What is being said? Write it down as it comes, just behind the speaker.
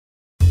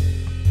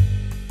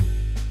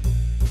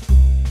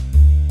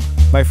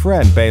My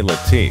friend Bay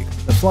Latif,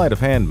 the sleight of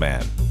hand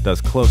man, does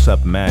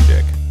close-up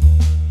magic.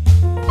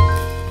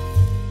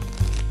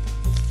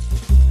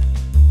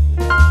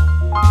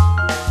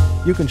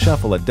 You can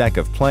shuffle a deck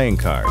of playing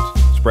cards,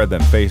 spread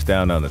them face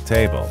down on the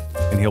table,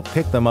 and he'll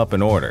pick them up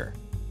in order.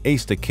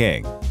 Ace to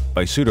king,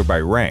 by suit or by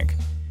rank,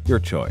 your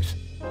choice.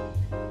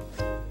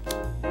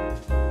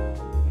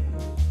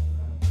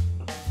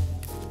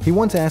 He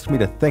once asked me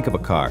to think of a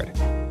card,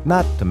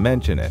 not to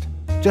mention it,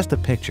 just to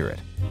picture it.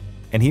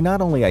 And he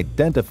not only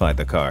identified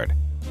the card,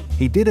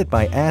 he did it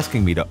by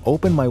asking me to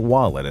open my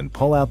wallet and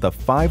pull out the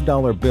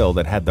 $5 bill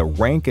that had the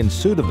rank and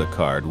suit of the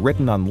card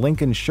written on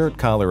Lincoln's shirt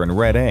collar in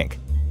red ink,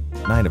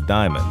 9 of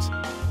diamonds.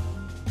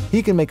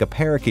 He can make a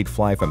parakeet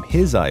fly from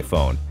his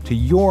iPhone to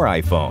your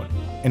iPhone,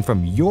 and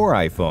from your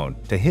iPhone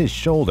to his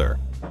shoulder.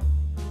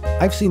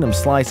 I've seen him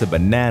slice a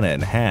banana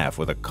in half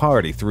with a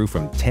card he threw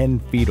from 10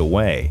 feet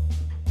away.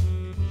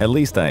 At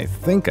least I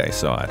think I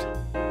saw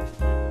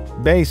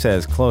it. Bay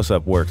says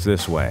close-up works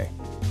this way.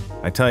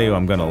 I tell you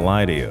I'm gonna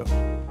lie to you,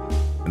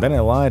 and then I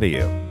lie to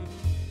you,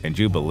 and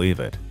you believe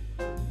it,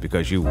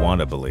 because you want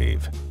to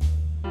believe.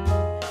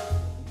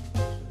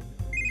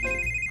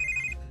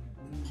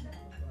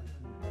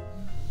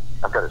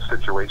 I've got a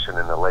situation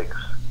in the lakes.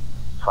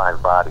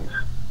 5 bodies,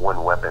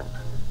 1 weapon,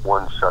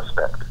 1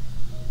 suspect,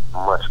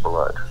 much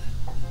blood.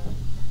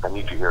 I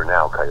need you here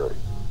now, Coyote.